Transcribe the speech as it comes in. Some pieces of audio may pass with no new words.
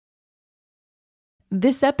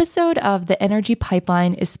This episode of The Energy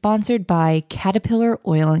Pipeline is sponsored by Caterpillar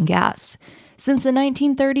Oil and Gas. Since the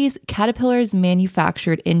 1930s, Caterpillar has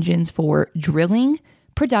manufactured engines for drilling,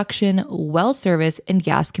 production, well service, and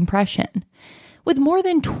gas compression. With more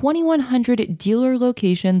than 2,100 dealer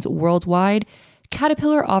locations worldwide,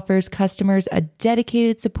 Caterpillar offers customers a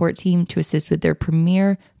dedicated support team to assist with their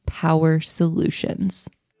premier power solutions.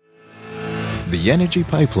 The Energy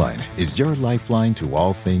Pipeline is your lifeline to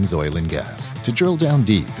all things oil and gas, to drill down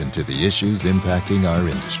deep into the issues impacting our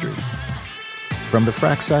industry. From the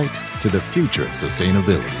frac site to the future of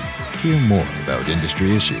sustainability, hear more about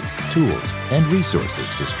industry issues, tools, and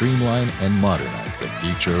resources to streamline and modernize the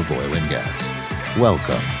future of oil and gas.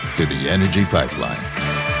 Welcome to the Energy Pipeline.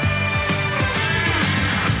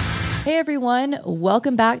 Hey everyone,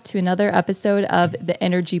 welcome back to another episode of The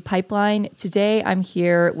Energy Pipeline. Today I'm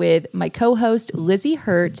here with my co-host Lizzie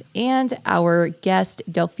Hurt and our guest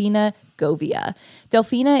Delfina Govia.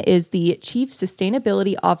 Delfina is the Chief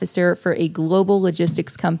Sustainability Officer for a global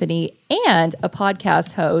logistics company and a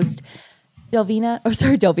podcast host.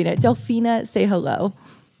 Delfina, say hello.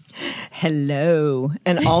 Hello.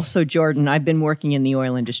 And also, Jordan, I've been working in the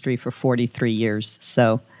oil industry for 43 years,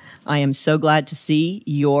 so I am so glad to see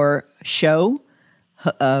your show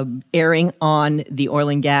airing on the Oil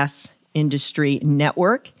and Gas Industry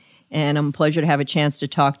Network. And I'm a pleasure to have a chance to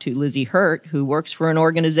talk to Lizzie Hurt, who works for an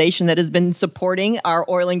organization that has been supporting our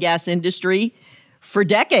oil and gas industry for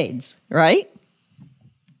decades, right?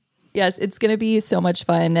 Yes, it's going to be so much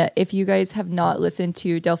fun. If you guys have not listened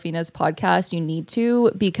to Delfina's podcast, you need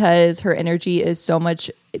to, because her energy is so much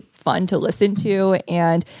fun to listen to.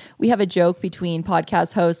 And we have a joke between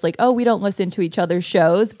podcast hosts like, oh, we don't listen to each other's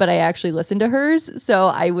shows, but I actually listen to hers. So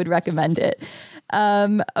I would recommend it.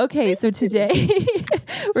 Okay, so today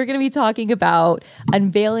we're going to be talking about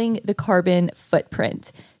unveiling the carbon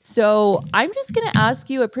footprint. So I'm just going to ask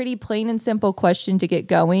you a pretty plain and simple question to get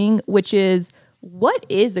going, which is, what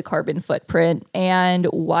is a carbon footprint and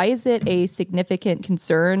why is it a significant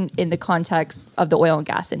concern in the context of the oil and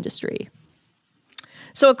gas industry?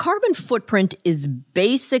 So a carbon footprint is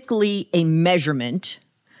basically a measurement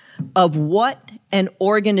of what an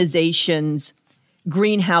organization's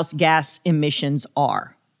greenhouse gas emissions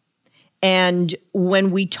are. And when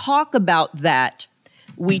we talk about that,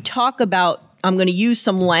 I'm going to use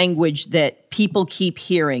some language that people keep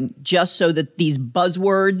hearing just so that these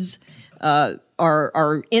buzzwords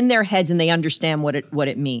are in their heads and they understand what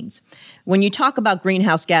it means. When you talk about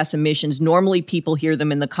greenhouse gas emissions, normally people hear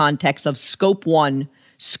them in the context of Scope 1,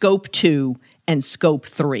 Scope 2, and Scope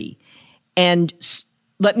 3. And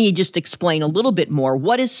let me just explain a little bit more.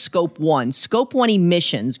 What is Scope 1? Scope 1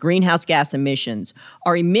 emissions, greenhouse gas emissions,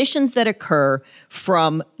 are emissions that occur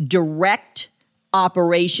from direct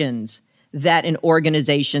operations that an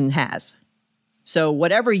organization has. So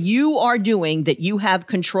whatever you are doing that you have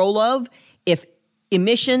control of, if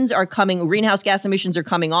greenhouse gas emissions are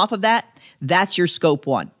coming off of that, that's your Scope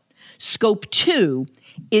 1. Scope 2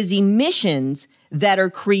 is emissions that are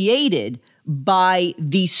created by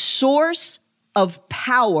the source of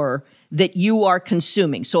power that you are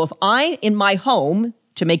consuming. So if in my home,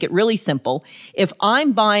 to make it really simple, if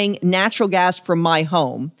I'm buying natural gas from my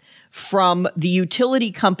home, from the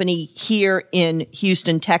utility company here in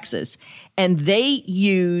Houston, Texas, and they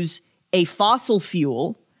use a fossil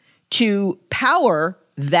fuel to power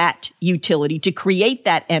that utility, to create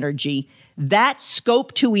that energy, that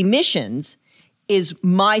Scope 2 emissions is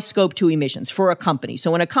my Scope 2 emissions for a company.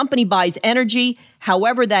 So when a company buys energy,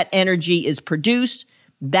 however that energy is produced,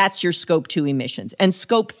 that's your Scope 2 emissions. And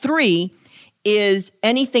Scope 3 is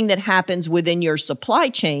anything that happens within your supply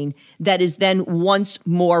chain that is then once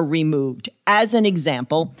more removed. As an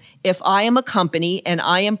example, if I am a company and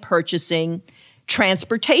I am purchasing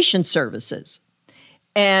transportation services,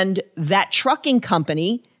 and that trucking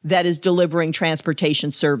company that is delivering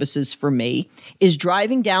transportation services for me is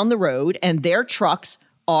driving down the road and their trucks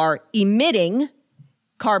are emitting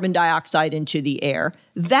carbon dioxide into the air,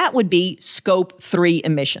 that would be Scope 3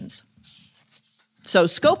 emissions. So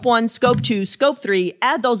Scope 1, Scope 2, Scope 3,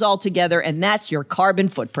 add those all together, and that's your carbon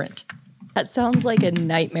footprint. That sounds like a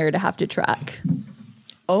nightmare to have to track.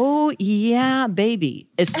 Oh, yeah, baby.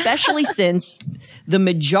 Especially since the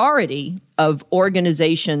majority of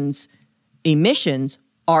organizations' emissions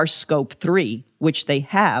are Scope 3, which they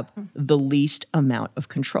have the least amount of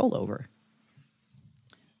control over.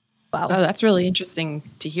 Wow. Oh, that's really interesting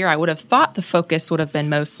to hear. I would have thought the focus would have been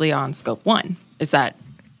mostly on Scope 1. Is that,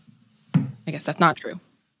 I guess that's not true.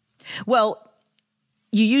 Well,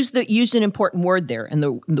 you used an important word there, and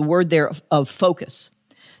the word there of focus.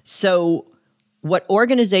 So what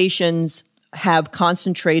organizations have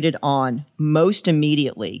concentrated on most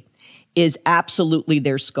immediately is absolutely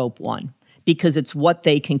their scope 1, because it's what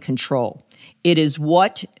they can control. It is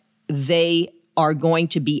what they are going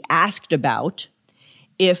to be asked about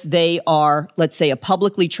if they are, let's say, a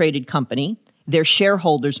publicly traded company. Their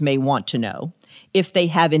shareholders may want to know. If they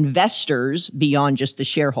have investors beyond just the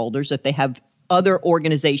shareholders, if they have other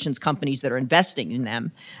organizations, companies that are investing in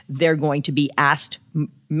them, they're going to be asked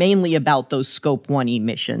mainly about those scope 1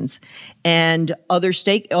 emissions. And other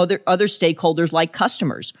stakeholders like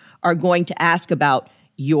customers are going to ask about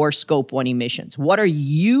your scope 1 emissions. What are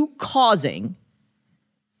you causing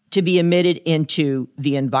to be emitted into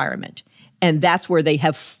the environment? And that's where they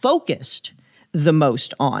have focused the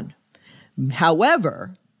most on.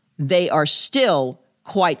 However, they are still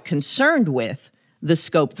quite concerned with the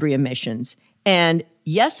scope 3 emissions. And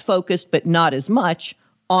yes, focused, but not as much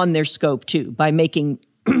on their scope 2 by making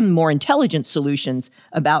more intelligent solutions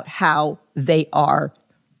about how they are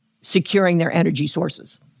securing their energy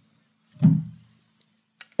sources.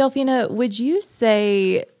 Delfina, would you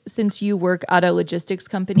say, since you work at a logistics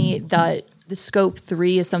company, that the scope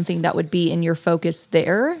 3 is something that would be in your focus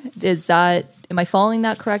there? Am I following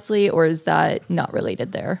that correctly, or is that not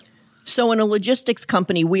related there? So in a logistics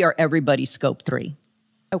company, we are everybody's scope 3.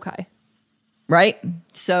 Okay. Right?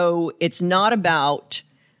 So it's not about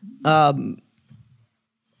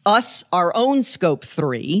us, our own scope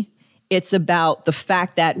 3. It's about the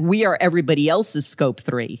fact that we are everybody else's scope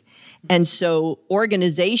 3. And so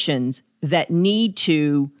organizations that need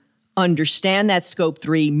to understand that scope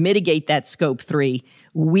 3, mitigate that scope 3,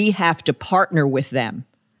 we have to partner with them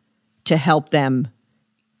to help them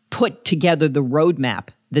put together the roadmap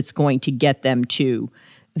that's going to get them to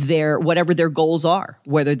whatever their goals are,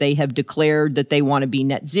 whether they have declared that they want to be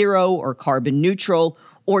net zero or carbon neutral,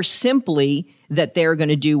 or simply that they're going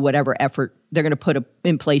to do whatever effort, they're going to put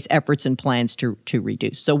in place efforts and plans to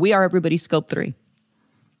reduce. So we are everybody's scope 3.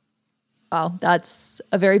 Wow, that's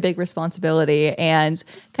a very big responsibility and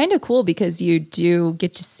kind of cool because you do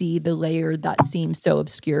get to see the layer that seems so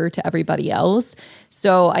obscure to everybody else.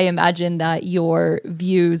 So I imagine that your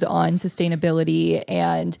views on sustainability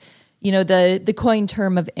and, the coined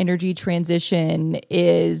term of energy transition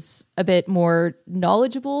is a bit more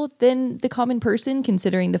knowledgeable than the common person,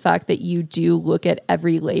 considering the fact that you do look at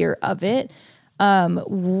every layer of it.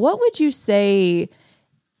 What would you say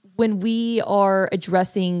when we are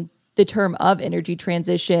addressing the term of energy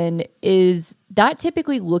transition? Is that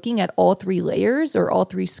typically looking at all 3 layers or all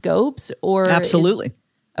 3 scopes? Or absolutely.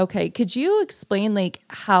 Okay. Could you explain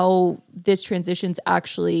how this transition's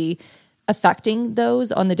actually affecting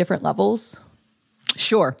those on the different levels?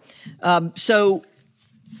 Sure. So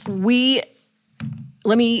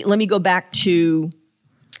let me go back to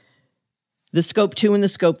the scope 2 and the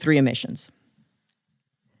scope 3 emissions.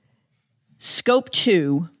 Scope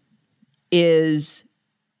 2 is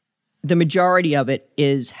the majority of it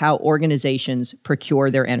is how organizations procure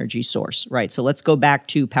their energy source, right? So let's go back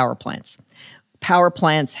to power plants. Power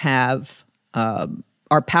plants are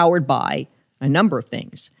powered by a number of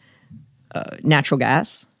things. Natural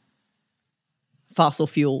gas, fossil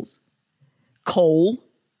fuels, coal,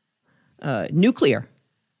 nuclear,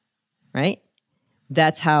 right?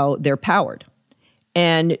 That's how they're powered.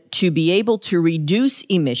 And to be able to reduce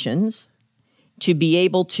emissions, to be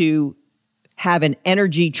able to have an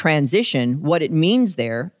energy transition, what it means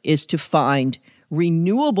there is to find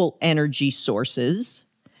renewable energy sources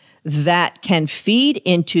that can feed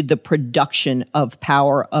into the production of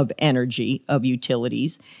power, of energy, of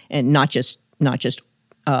utilities, and not just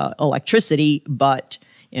electricity, but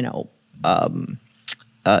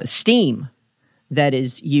steam that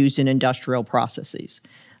is used in industrial processes.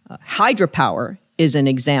 Hydropower is an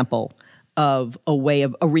example of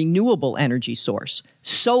a renewable energy source.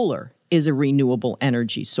 Solar is a renewable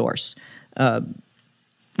energy source.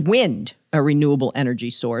 Wind, a renewable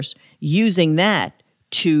energy source. Using that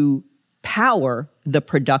to power the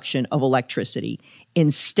production of electricity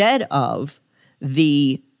instead of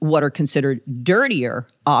what are considered dirtier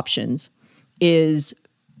options is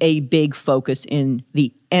a big focus in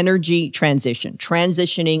the energy transition,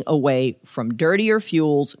 transitioning away from dirtier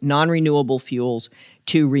fuels, non-renewable fuels,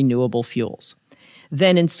 to renewable fuels.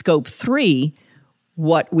 Then in scope 3,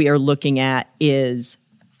 what we are looking at is,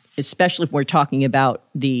 especially if we're talking about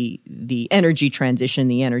the energy transition,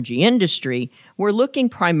 the energy industry, we're looking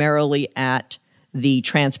primarily at the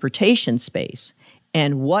transportation space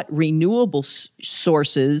and what renewable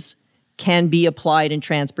sources can be applied in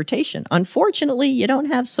transportation. Unfortunately, you don't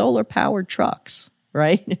have solar-powered trucks,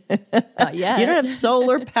 right? Not yet. You don't have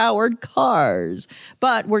solar-powered cars,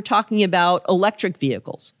 but we're talking about electric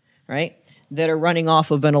vehicles, right? that are running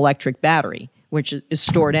off of an electric battery, which is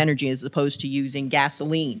stored energy, as opposed to using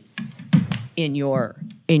gasoline in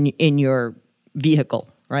your vehicle,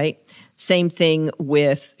 right? Same thing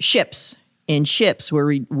with ships. In ships,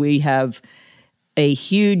 where we have a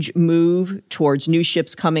huge move towards new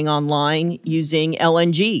ships coming online using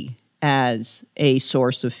LNG as a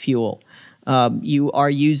source of fuel. You are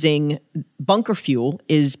using bunker fuel,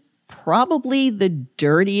 is probably the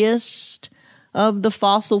dirtiest of the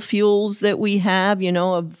fossil fuels that we have,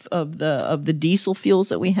 of the diesel fuels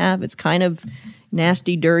that we have. It's kind of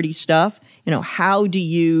nasty, dirty stuff. How do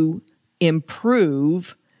you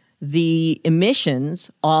improve the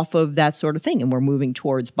emissions off of that sort of thing? And we're moving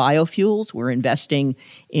towards biofuels. We're investing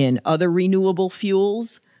in other renewable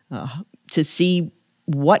fuels to see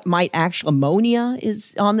what might actually, ammonia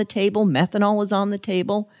is on the table, methanol is on the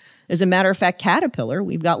table. As a matter of fact, Caterpillar,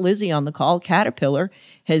 we've got Lizzie on the call, Caterpillar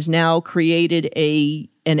has now created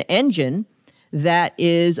an engine that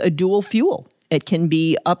is a dual fuel. It can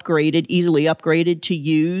be easily upgraded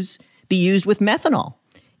to be used with methanol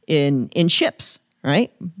in ships,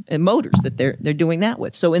 right? And motors that they're doing that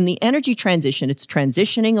with. So in the energy transition, it's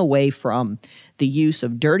transitioning away from the use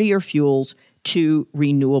of dirtier fuels to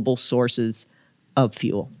renewable sources of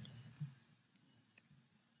fuel.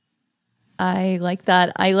 I like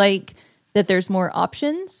that. I like that there's more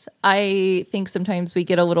options. I think sometimes we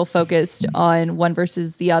get a little focused on one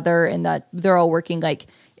versus the other and that they're all working like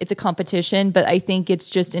it's a competition, but I think it's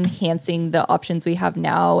just enhancing the options we have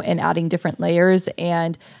now and adding different layers.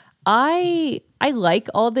 And I like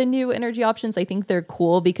all the new energy options. I think they're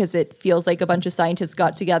cool because it feels like a bunch of scientists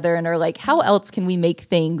got together and are like, how else can we make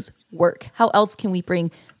things work? How else can we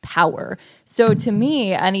bring power? So to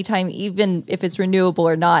me, anytime, even if it's renewable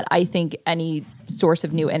or not, I think any source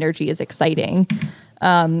of new energy is exciting.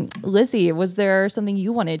 Lizzie, was there something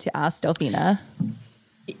you wanted to ask Delfina?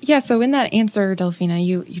 Yeah, so in that answer, Delfina,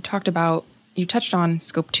 you touched on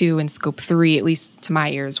scope 2 and scope 3, at least to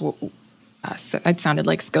my ears. So it sounded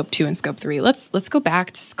like scope 2 and scope 3. Let's go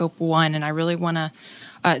back to scope 1, and I really want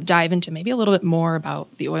to dive into maybe a little bit more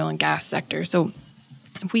about the oil and gas sector. So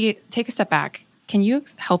if we take a step back, can you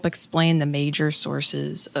help explain the major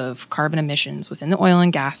sources of carbon emissions within the oil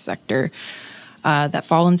and gas sector that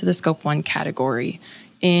fall into the scope 1 category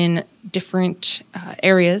in different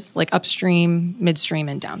areas like upstream, midstream,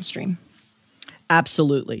 and downstream?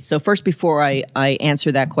 Absolutely. So first, before I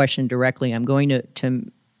answer that question directly, I'm going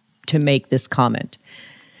to make this comment.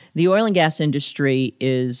 The oil and gas industry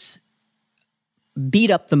is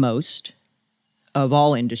beat up the most of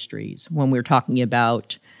all industries when we're talking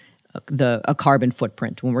about a carbon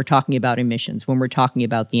footprint, when we're talking about emissions, when we're talking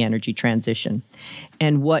about the energy transition.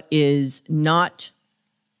 And what is not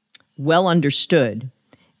well understood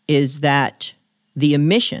is that the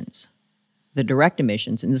emissions, the direct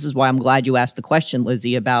emissions, and this is why I'm glad you asked the question,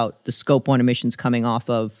 Lizzie, about the scope 1 emissions coming off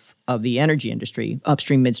of the energy industry,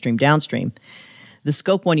 upstream, midstream, downstream. The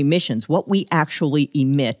scope 1 emissions, what we actually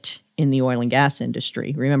emit in the oil and gas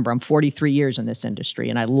industry. Remember, I'm 43 years in this industry,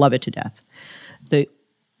 and I love it to death.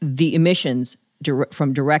 The emissions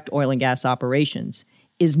from direct oil and gas operations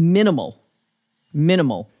is minimal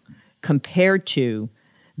compared to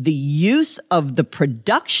the use of the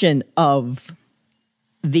production of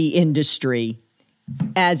the industry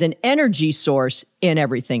as an energy source in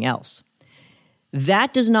everything else.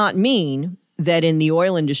 That does not mean that in the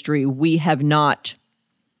oil industry we have not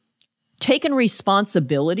taken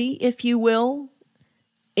responsibility, if you will,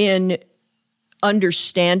 in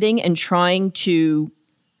understanding and trying to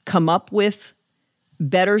come up with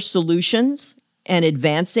better solutions and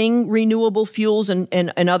advancing renewable fuels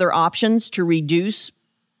and other options to reduce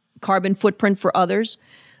carbon footprint for others.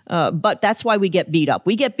 But that's why we get beat up.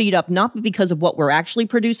 We get beat up not because of what we're actually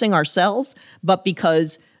producing ourselves, but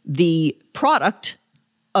because the product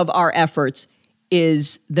of our efforts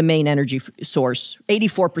is the main energy source.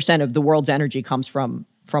 84% of the world's energy comes from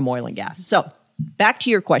oil and gas. So back to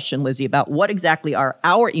your question, Lizzie, about what exactly are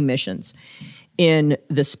our emissions in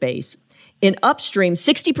the space. In upstream,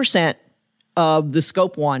 60% of the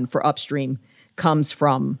scope 1 for upstream comes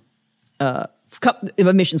from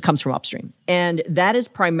emissions comes from upstream. And that is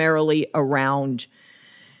primarily around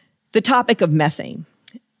the topic of methane.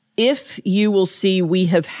 If you will see, we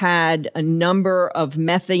have had a number of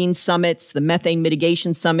methane summits. The methane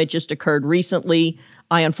mitigation summit just occurred recently.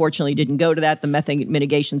 I unfortunately didn't go to that. The methane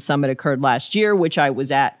mitigation summit occurred last year, which I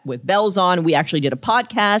was at with Bells on. We actually did a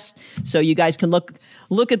podcast, so you guys can look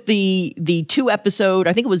at the 2 episode.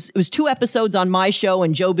 I think it was 2 episodes on my show,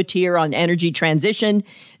 and Joe Batir on energy transition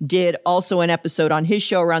did also an episode on his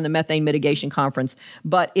show around the methane mitigation conference.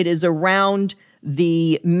 But it is around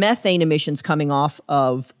the methane emissions coming off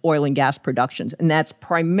of oil and gas productions. And that's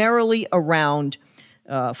primarily around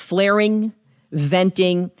flaring,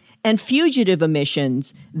 venting, and fugitive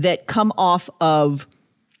emissions that come off of,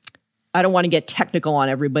 I don't want to get technical on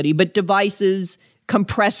everybody, but devices,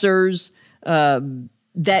 compressors,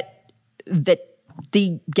 that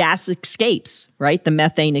the gas escapes, right? The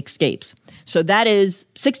methane escapes. So that is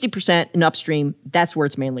 60% in upstream. That's where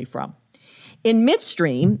it's mainly from. In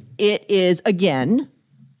midstream, it is, again,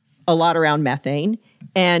 a lot around methane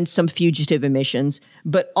and some fugitive emissions,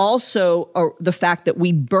 but also the fact that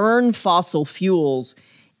we burn fossil fuels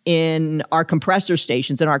in our compressor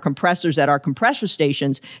stations and our compressors at our compressor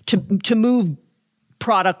stations to move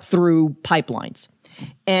product through pipelines.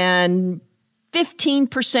 And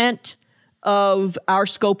 15% of our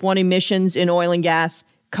Scope 1 emissions in oil and gas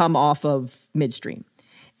come off of midstream.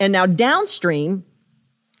 And now downstream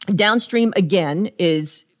again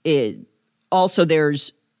is also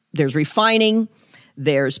there's refining,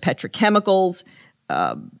 there's petrochemicals.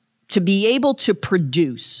 To be able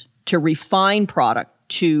to refine product,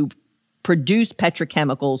 to produce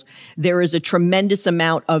petrochemicals, there is a tremendous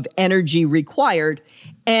amount of energy required,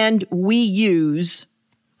 and we use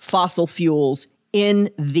fossil fuels in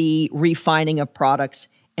the refining of products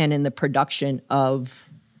and in the production of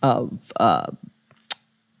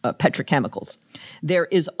petrochemicals. There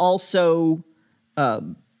is also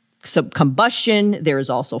some combustion. There is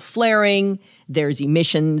also flaring. There's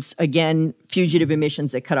emissions, again, fugitive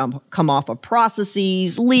emissions that come off of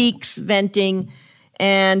processes, leaks, venting.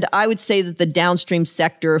 And I would say that the downstream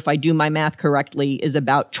sector, if I do my math correctly, is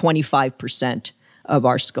about 25% of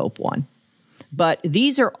our Scope 1. But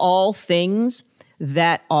these are all things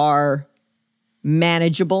that are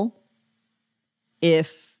manageable I'm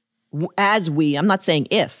not saying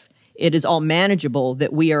if, it is all manageable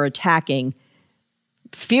that we are attacking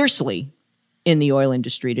fiercely in the oil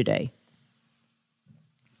industry today.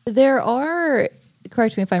 There are,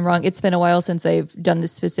 correct me if I'm wrong, it's been a while since I've done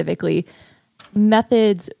this specifically,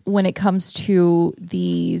 methods when it comes to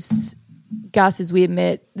these gases we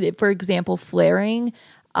emit, for example, flaring.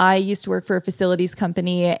 I used to work for a facilities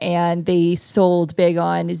company and they sold big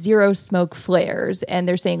on zero smoke flares. And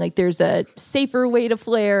they're saying like there's a safer way to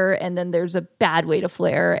flare and then there's a bad way to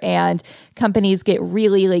flare. And companies get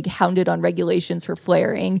really like hounded on regulations for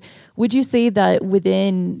flaring. Would you say that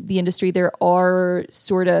within the industry there are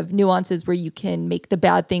sort of nuances where you can make the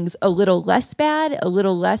bad things a little less bad, a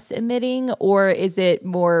little less emitting? Or is it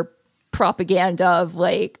more propaganda of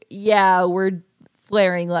like, yeah, we're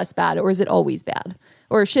flaring less bad, or is it always bad?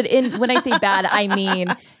 Or when I say bad, I mean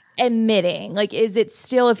emitting. Like, is it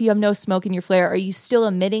still, if you have no smoke in your flare, are you still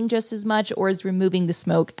emitting just as much, or is removing the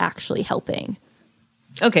smoke actually helping?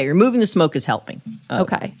 Okay, removing the smoke is helping.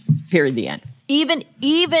 Okay. Period, the end. Even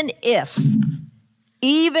if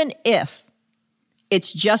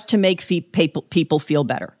it's just to make people feel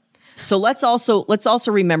better. So let's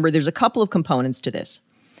also remember there's a couple of components to this.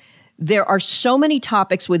 There are so many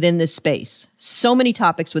topics within this space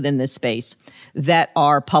that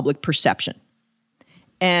are public perception.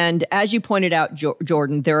 And as you pointed out,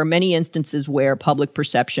 Jordan, there are many instances where public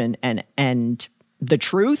perception and the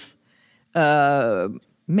truth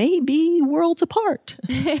may be worlds apart.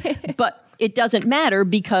 But it doesn't matter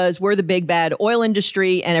because we're the big bad oil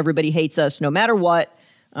industry and everybody hates us no matter what,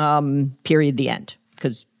 period, the end.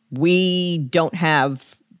 Because we don't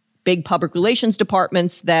have big public relations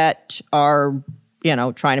departments that are,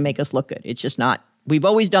 trying to make us look good. It's just not. We've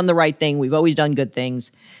always done the right thing. We've always done good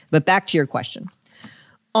things. But back to your question.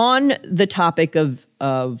 On the topic of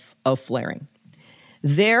flaring,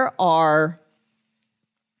 there are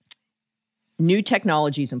new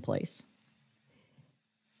technologies in place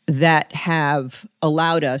that have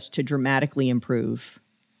allowed us to dramatically improve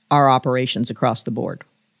our operations across the board.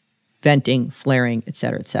 Venting, flaring, et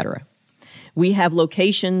cetera, et cetera. We have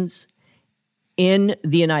locations in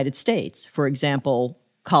the United States, for example,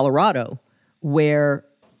 Colorado, where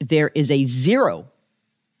there is a zero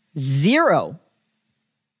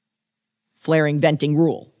flaring venting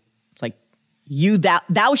rule. It's like,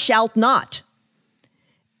 thou shalt not.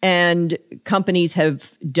 And companies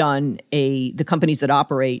the companies that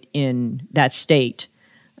operate in that state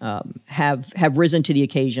have risen to the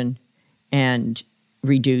occasion and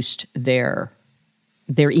reduced their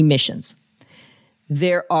emissions.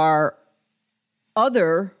 There are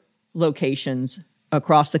other locations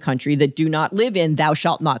across the country that do not live in thou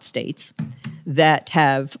shalt not states that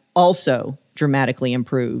have also dramatically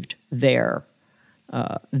improved their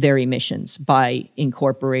emissions by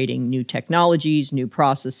incorporating new technologies, new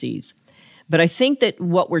processes. But I think that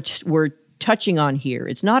what we're touching on here,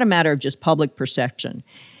 it's not a matter of just public perception.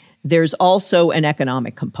 there's also an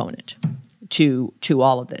economic component to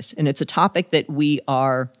all of this. And it's a topic that we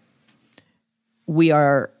are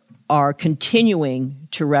continuing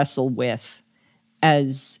to wrestle with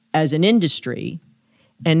as an industry,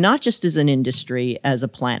 and not just as an industry, as a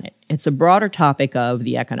planet. It's a broader topic of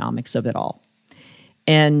the economics of it all.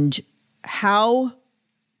 And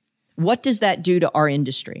what does that do to our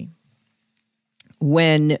industry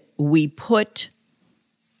when we put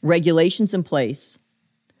regulations in place,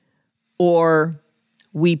 or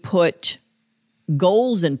we put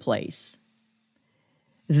goals in place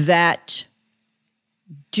that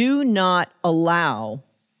do not allow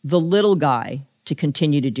the little guy to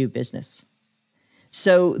continue to do business?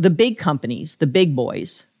 So the big companies, the big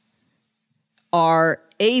boys, are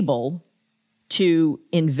able to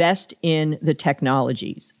invest in the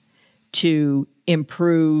technologies to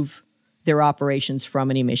improve their operations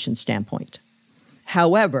from an emissions standpoint.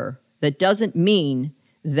 However, that doesn't mean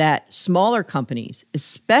that smaller companies,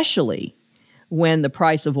 especially when the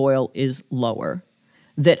price of oil is lower,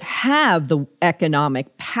 that have the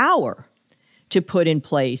economic power to put in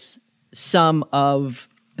place some of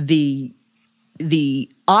the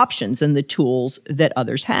options and the tools that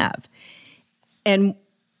others have. And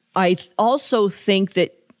I also think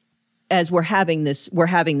that as we're having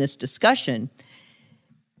this discussion,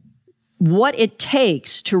 what it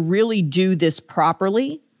takes to really do this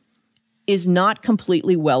properly is not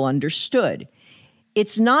completely well understood.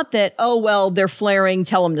 It's not that, oh, well, they're flaring,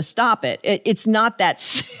 tell them to stop it. It's not that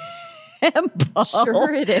simple.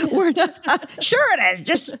 Sure it is. Sure it is.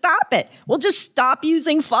 Just stop it. We'll just stop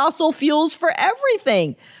using fossil fuels for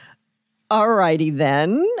everything. All righty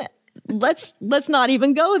then. Let's not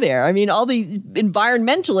even go there. I mean, all the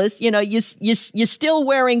environmentalists, you're still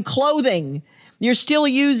wearing clothing. You're still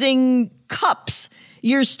using cups.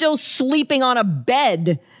 You're still sleeping on a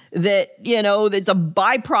bed that, that's a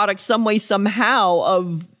byproduct some way, somehow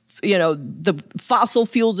of, the fossil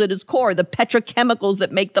fuels at its core, the petrochemicals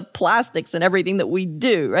that make the plastics and everything that we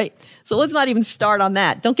do, right? So let's not even start on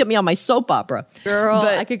that. Don't get me on my soap opera. Girl,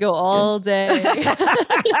 I could go all day.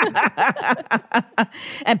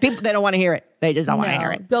 And people, they don't want to hear it. They just don't want to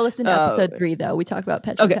hear it. Go listen to episode 3, though. We talk about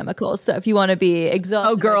petrochemicals. Okay. So if you want to be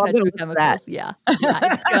exhausted by petrochemicals, yeah,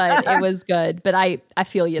 it's good. It was good. But I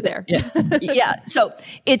feel you there. Yeah. So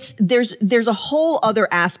there's a whole other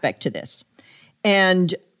aspect to this.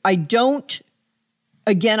 And I talk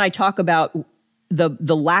about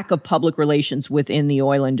the lack of public relations within the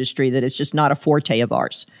oil industry, that it's just not a forte of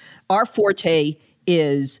ours. Our forte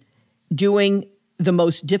is doing the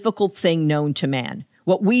most difficult thing known to man.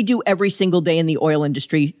 What we do every single day in the oil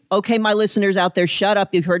industry. Okay, my listeners out there, shut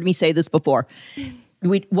up. You've heard me say this before.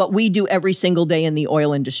 What we do every single day in the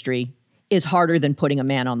oil industry is harder than putting a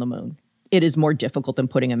man on the moon. It is more difficult than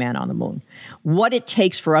putting a man on the moon. What it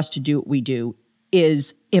takes for us to do what we do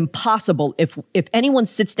is impossible. If anyone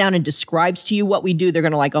sits down and describes to you what we do, they're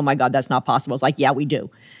going to like, oh my God, that's not possible. It's like, yeah, we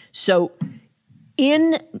do. So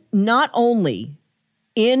not only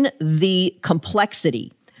in the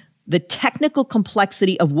complexity, the technical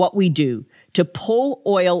complexity of what we do to pull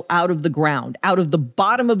oil out of the ground, out of the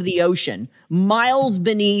bottom of the ocean, miles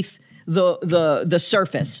beneath the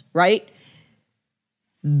surface, right?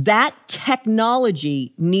 That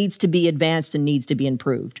technology needs to be advanced and needs to be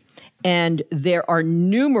improved. And there are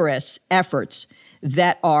numerous efforts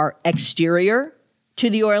that are exterior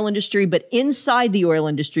to the oil industry, but inside the oil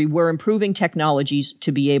industry, we're improving technologies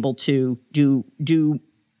to be able to do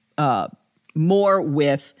more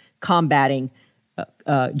with combating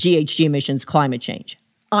GHG emissions, climate change.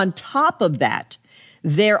 On top of that,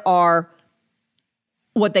 there are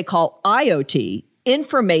what they call IoT,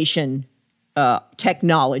 information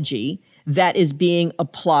technology, that is being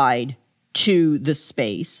applied to the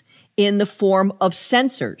space in the form of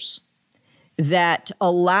sensors that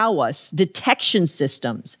allow us, detection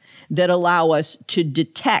systems that allow us to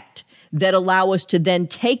detect, that allow us to then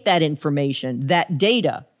take that information, that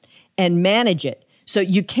data, and manage it. So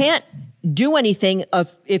you can't do anything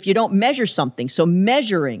if you don't measure something. So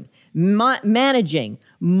measuring, managing,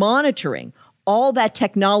 monitoring, all that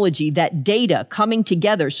technology, that data coming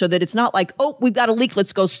together so that it's not like, oh, we've got a leak,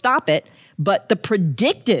 let's go stop it, but the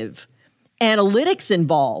predictive analytics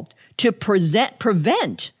involved to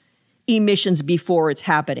prevent emissions before it's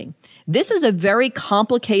happening. This is a very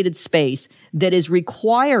complicated space that is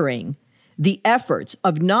requiring the efforts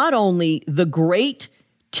of not only the great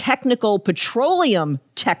petroleum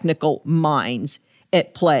technical minds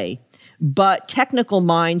at play, but technical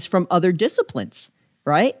minds from other disciplines,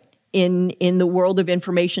 right? In the world of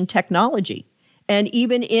information technology. And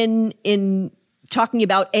even in talking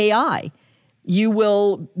about AI,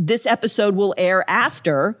 this episode will air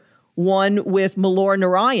after one with Malor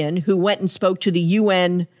Narayan, who went and spoke to the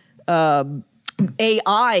UN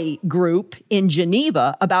AI group in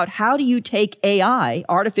Geneva about how do you take AI,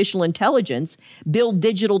 artificial intelligence, build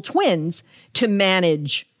digital twins to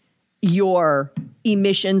manage your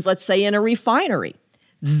emissions, let's say in a refinery.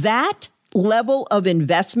 That level of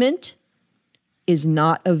investment is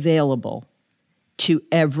not available to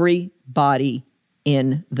everybody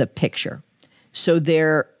in the picture. So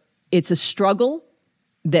it's a struggle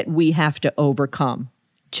that we have to overcome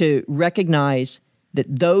to recognize that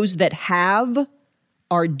those that have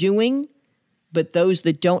are doing, but those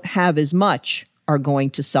that don't have as much are going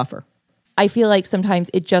to suffer. I feel like sometimes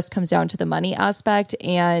it just comes down to the money aspect,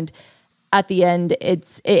 and at the end,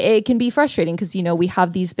 it can be frustrating because, we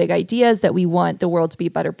have these big ideas that we want the world to be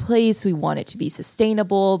a better place. We want it to be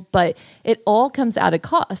sustainable, but it all comes at a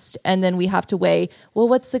cost. And then we have to weigh, well,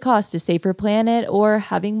 what's the cost? A safer planet or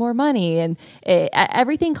having more money? And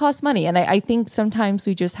everything costs money. And I think sometimes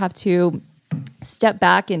we just have to step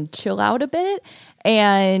back and chill out a bit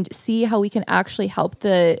and see how we can actually help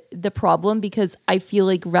the problem, because I feel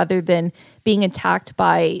like rather than being attacked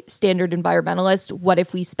by standard environmentalists, what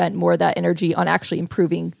if we spent more of that energy on actually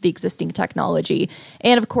improving the existing technology?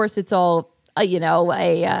 And of course, it's all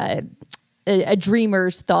a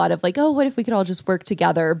dreamer's thought of like, oh, what if we could all just work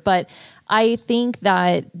together? But I think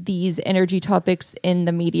that these energy topics in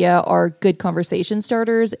the media are good conversation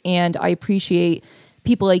starters, and I appreciate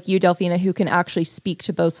people like you, Delfina, who can actually speak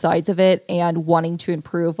to both sides of it and wanting to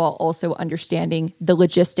improve while also understanding the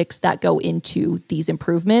logistics that go into these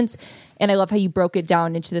improvements. And I love how you broke it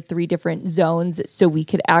down into the 3 different zones so we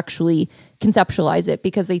could actually conceptualize it,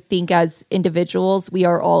 because I think as individuals, we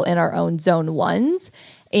are all in our own zone 1s,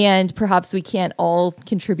 and perhaps we can't all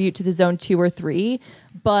contribute to the zone 2 or 3,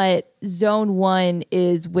 but zone 1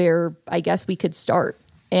 is where I guess we could start.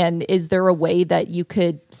 And is there a way that you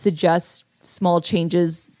could suggest small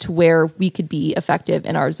changes to where we could be effective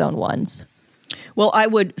in our zone 1s? Well,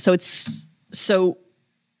 so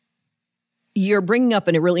you're bringing up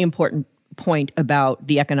a really important point about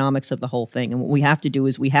the economics of the whole thing. And what we have to do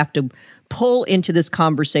is we have to pull into this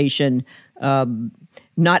conversation,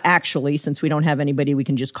 not actually, since we don't have anybody we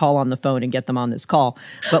can just call on the phone and get them on this call,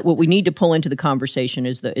 but what we need to pull into the conversation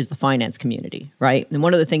is the finance community, right? And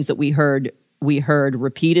one of the things that we heard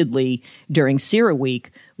repeatedly during CERA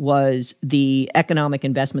Week was the economic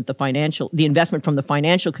investment, the investment from the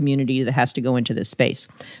financial community that has to go into this space.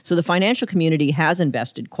 So the financial community has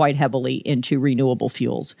invested quite heavily into renewable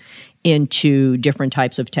fuels, into different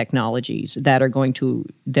types of technologies that are going to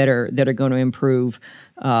improve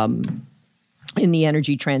in the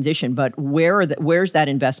energy transition. But where's that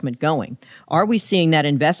investment going? Are we seeing that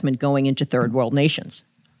investment going into third world nations?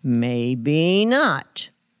 Maybe not.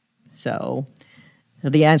 So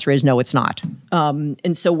the answer is no, it's not.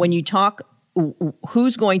 And so when you talk,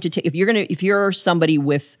 who's going to take? If you're somebody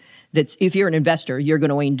if you're an investor, you're going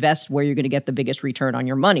to invest where you're going to get the biggest return on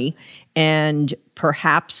your money, and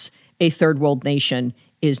perhaps a third world nation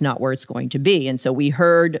is not where it's going to be. And so we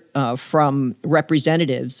heard from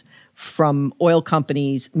representatives from oil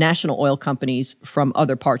companies, national oil companies from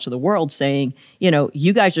other parts of the world saying,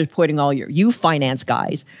 you guys are putting you finance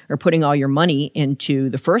guys are putting all your money into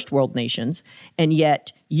the first world nations, and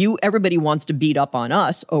yet everybody wants to beat up on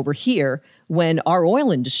us over here when our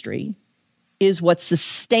oil industry is what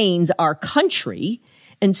sustains our country.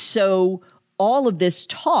 And so all of this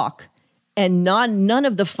talk and none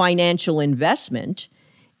of the financial investment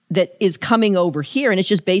that is coming over here, and it's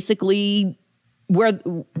just basically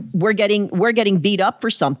we're getting beat up for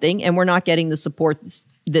something, and we're not getting the support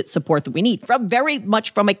that we need very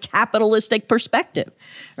much from a capitalistic perspective,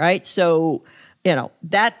 right? So,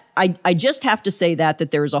 that I just have to say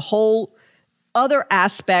that there's a whole other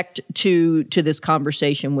aspect to this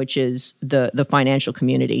conversation, which is the financial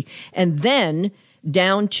community, and then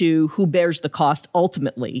down to who bears the cost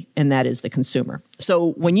ultimately, and that is the consumer.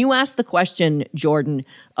 So when you ask the question, Jordan,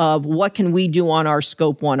 of what can we do on our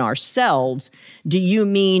scope 1 ourselves, do you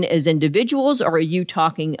mean as individuals, or are you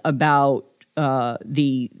talking about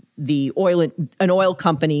an oil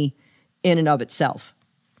company in and of itself?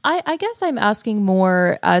 I guess I'm asking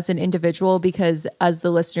more as an individual, because as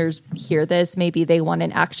the listeners hear this, maybe they want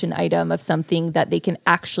an action item of something that they can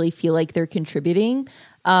actually feel like they're contributing.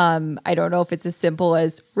 I don't know if it's as simple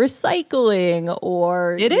as recycling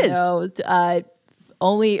or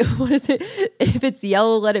only, what is it? If it's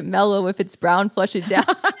yellow, let it mellow. If it's brown, flush it down.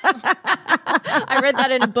 I read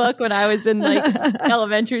that in a book when I was in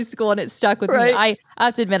elementary school, and it stuck with me. I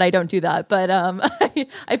have to admit I don't do that, but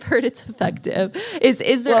I've heard it's effective.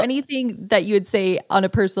 Is there anything that you would say on a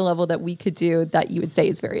personal level that we could do that you would say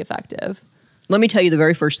is very effective? Let me tell you the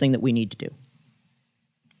very first thing that we need to do.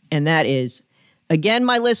 And that is, again,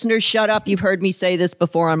 my listeners, shut up. You've heard me say this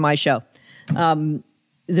before on my show. The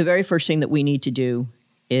very first thing that we need to do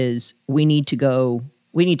is we need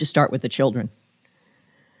to start with the children.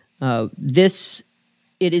 It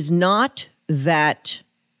is not that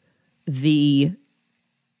the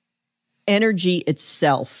energy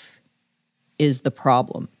itself is the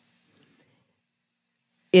problem.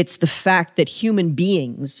 It's the fact that human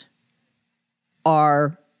beings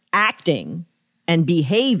are acting and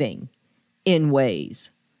behaving in ways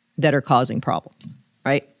that are causing problems,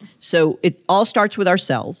 right? So it all starts with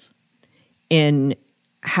ourselves in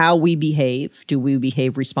how we behave. Do we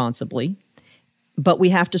behave responsibly? But we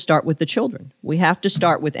have to start with the children. We have to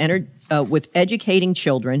start with educating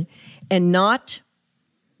children, and not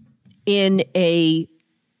in a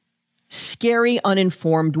scary,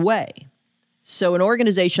 uninformed way. So an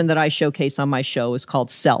organization that I showcase on my show is called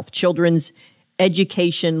SELF, Children's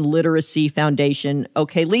Education Literacy Foundation.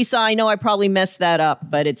 Okay, Lisa, I know I probably messed that up,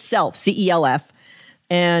 but it's SELF, CELF.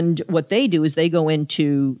 And what they do is they go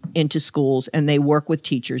into schools and they work with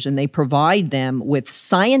teachers and they provide them with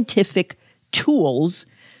scientific tools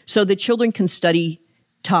so that children can study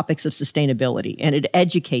topics of sustainability, and it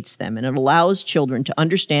educates them and it allows children to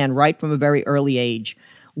understand right from a very early age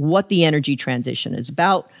what the energy transition is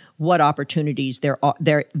about, what opportunities there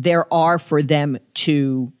are for them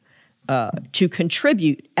to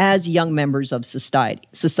contribute as young members of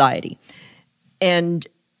society. And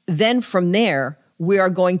then from there, we are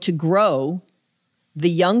going to grow the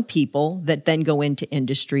young people that then go into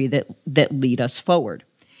industry that lead us forward.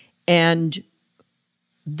 And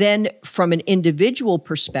then from an individual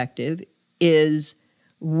perspective is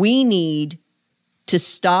we need to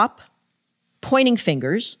stop pointing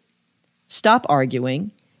fingers, stop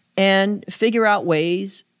arguing, and figure out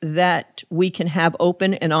ways that we can have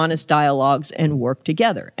open and honest dialogues and work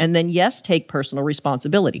together. And then, yes, take personal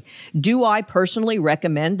responsibility. Do I personally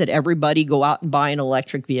recommend that everybody go out and buy an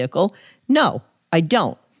electric vehicle? No, I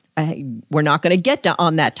don't. We're not going to get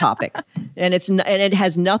on that topic. And it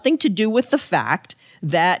has nothing to do with the fact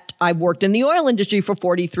that I've worked in the oil industry for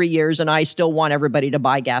 43 years and I still want everybody to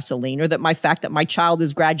buy gasoline, or that my child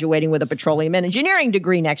is graduating with a petroleum and engineering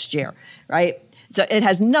degree next year, right? So it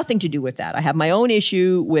has nothing to do with that. I have my own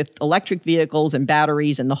issue with electric vehicles and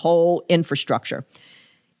batteries and the whole infrastructure.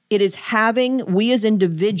 It is we as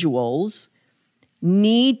individuals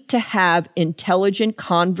need to have intelligent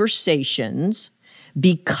conversations,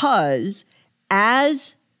 because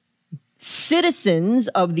as citizens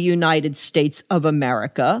of the United States of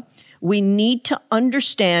America, we need to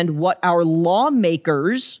understand what our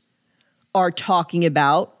lawmakers are talking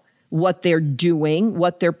about, what they're doing,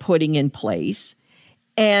 what they're putting in place.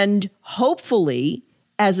 And hopefully,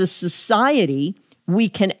 as a society, we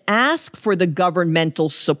can ask for the governmental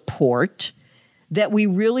support that we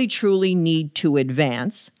really, truly need to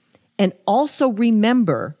advance. And also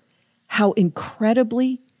remember how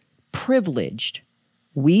incredibly privileged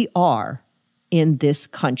we are in this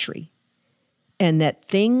country, and that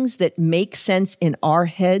things that make sense in our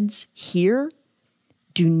heads here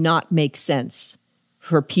do not make sense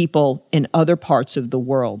for people in other parts of the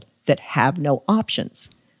world that have no options.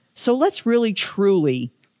 So let's really,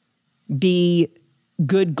 truly be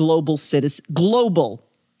good global citizens.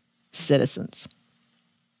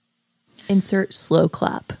 Insert slow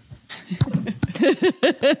clap.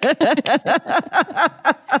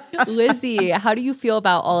 Lizzie, how do you feel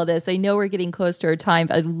about all of this? I know we're getting close to our time,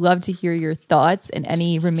 but I'd love to hear your thoughts and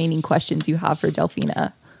any remaining questions you have for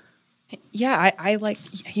Delfina. Yeah, I like,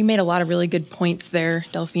 you made a lot of really good points there,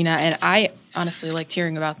 Delfina. And I honestly liked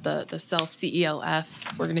hearing about the SELF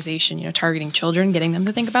CELF organization, targeting children, getting them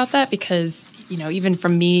to think about that, because, even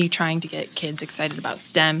from me trying to get kids excited about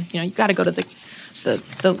STEM, you got to go to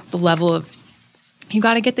the level of, you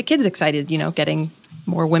got to get the kids excited, getting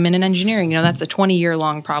more women in engineering. That's a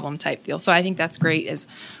 20-year-long problem type deal. So I think that's great, is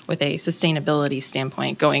with a sustainability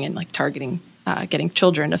standpoint, going and targeting, getting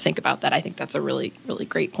children to think about that. I think that's a really, really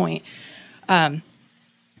great point. I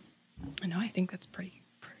think that's pretty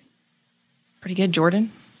good.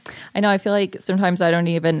 Jordan? I know, I feel like sometimes I don't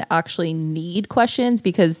even actually need questions,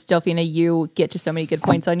 because Delfina, you get to so many good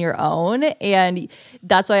points on your own. And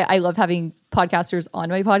that's why I love having podcasters on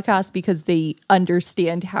my podcast, because they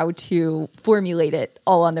understand how to formulate it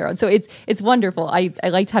all on their own. So it's wonderful. I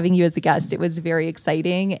liked having you as a guest. It was very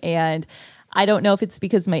exciting. And I don't know if it's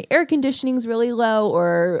because my air conditioning's really low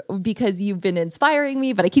or because you've been inspiring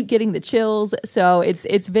me, but I keep getting the chills. So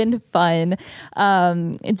it's been fun.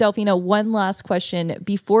 And Delfina, one last question.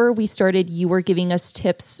 Before we started, you were giving us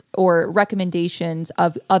tips or recommendations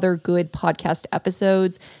of other good podcast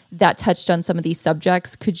episodes that touched on some of these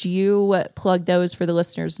subjects. Could you plug those for the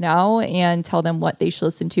listeners now and tell them what they should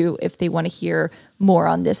listen to if they want to hear more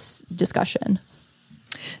on this discussion?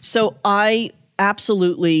 So I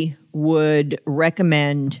absolutely would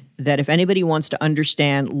recommend that if anybody wants to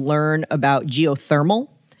learn about geothermal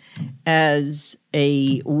as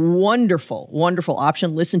a wonderful, wonderful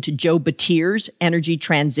option, listen to Joe Batir's Energy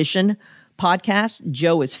Transition podcast.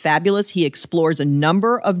 Joe is fabulous. He explores a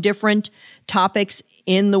number of different topics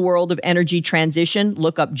in the world of energy transition.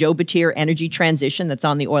 Look up Joe Batir Energy Transition. That's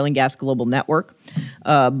on the Oil and Gas Global Network.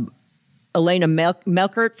 Elena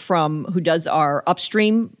Melkert who does our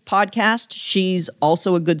Upstream podcast. She's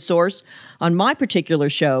also a good source. On my particular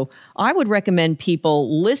show, I would recommend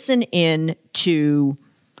people listen in to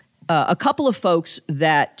a couple of folks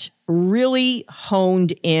that really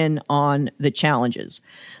honed in on the challenges.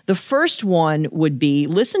 The first one would be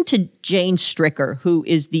listen to Jane Stricker, who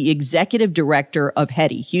is the executive director of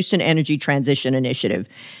HETI, Houston Energy Transition Initiative.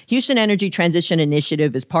 Houston Energy Transition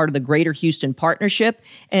Initiative is part of the Greater Houston Partnership,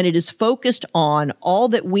 and it is focused on all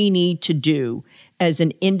that we need to do as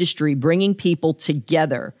an industry, bringing people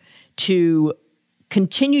together to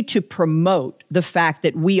continue to promote the fact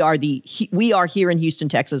that we are here in Houston,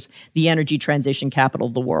 Texas, the energy transition capital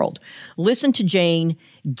of the world. Listen to Jane,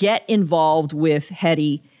 get involved with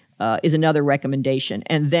HETI is another recommendation.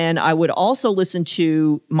 And then I would also listen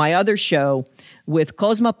to my other show with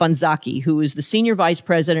Cosma Panzaki, who is the Senior Vice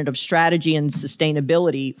President of Strategy and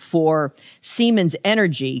Sustainability for Siemens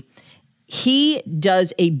Energy. He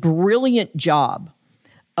does a brilliant job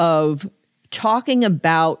of talking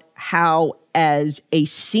about how, as a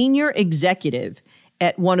senior executive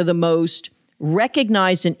at one of the most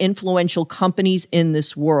recognized and influential companies in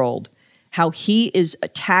this world, how he is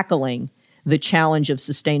tackling the challenge of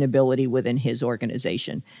sustainability within his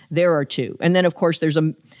organization. There are two. And then, of course, there's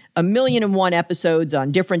a million and one episodes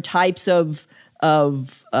on different types of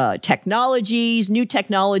technologies, new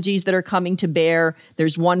technologies that are coming to bear.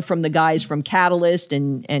 There's one from the guys from Catalyst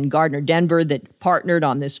and Gardner Denver that partnered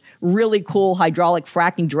on this really cool hydraulic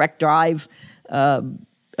fracking direct drive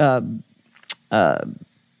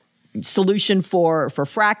solution for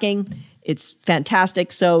fracking. It's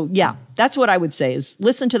fantastic. So yeah, that's what I would say is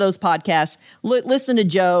listen to those podcasts, listen to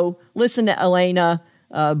Joe, listen to Elena,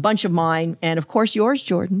 a bunch of mine, and of course yours,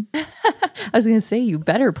 Jordan. I was going to say, you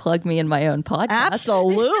better plug me in my own podcast.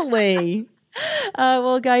 Absolutely.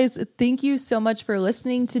 Well, guys, thank you so much for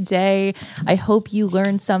listening today. I hope you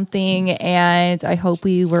learned something, and I hope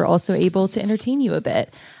we were also able to entertain you a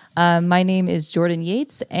bit. My name is Jordan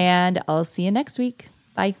Yates, and I'll see you next week.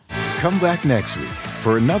 Bye. Come back next week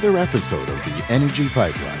for another episode of The Energy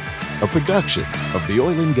Pipeline, a production of the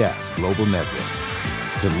Oil and Gas Global Network.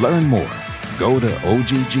 To learn more, go to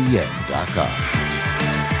OGGN.com.